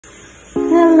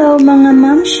Hello mga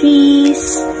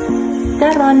mamshies!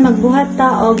 Karon magbuhat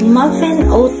ta og muffin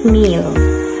oatmeal.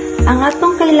 Ang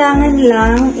atong kailangan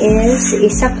lang is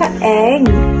isa ka egg,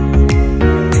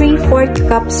 3/4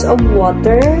 cups of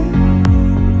water,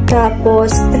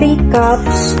 tapos 3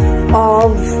 cups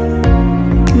of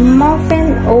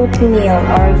muffin oatmeal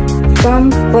or from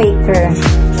Quaker.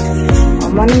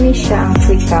 Mano ni siya ang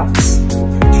 3 cups.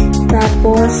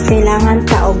 Tapos kailangan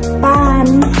ta og pan,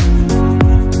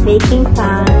 baking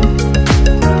pan.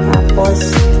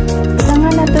 Tapos butangan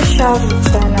na to siya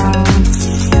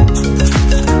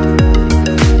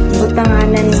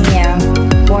butanganan niya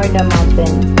for the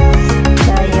muffin.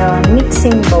 Dayon,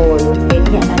 mixing bowl.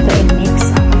 Pwede na to i-mix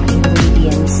ang mga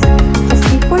ingredients. Tapos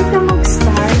before ka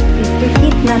mag-start,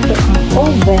 i-preheat na to ang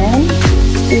oven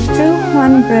to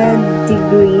 200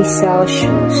 degrees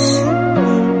Celsius.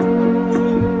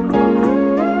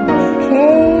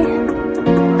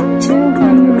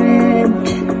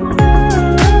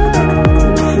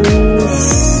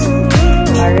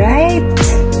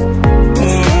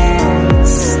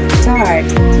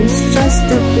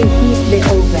 To preheat the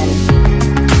oven.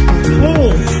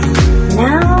 Okay,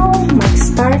 now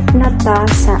mag-start na ta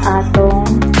sa atong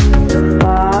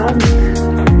pag-bake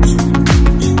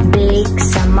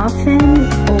sa muffin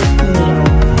oatmeal.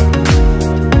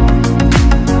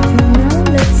 So now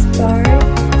let's start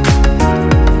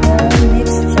the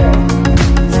mixture.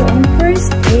 So ang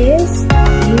first is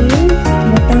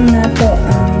butang na to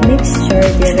ang mixture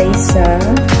dire sa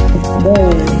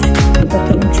bowl.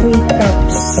 Itong 3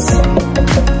 cups.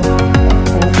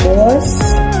 Tapos,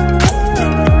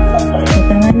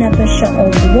 butangan na to siya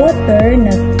of water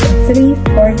na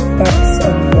 3/4 cups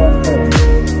of water.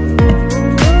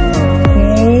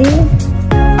 Okay.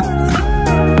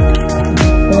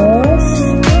 Tapos,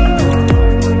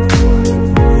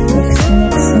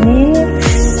 mix.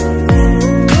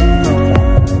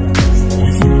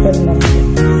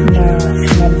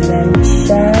 Ma-blend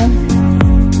siya.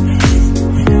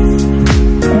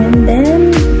 And then,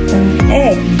 ang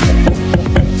egg.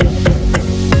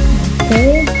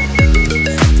 Okay.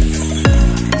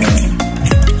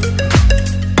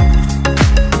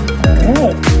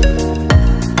 Alright.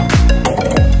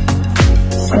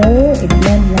 So,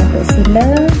 i-blend na po sila.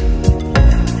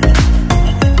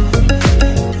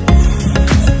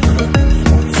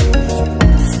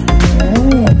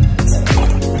 Alright.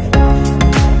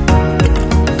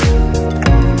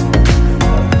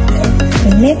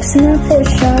 I-mix na po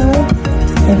siya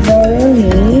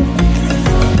thoroughly.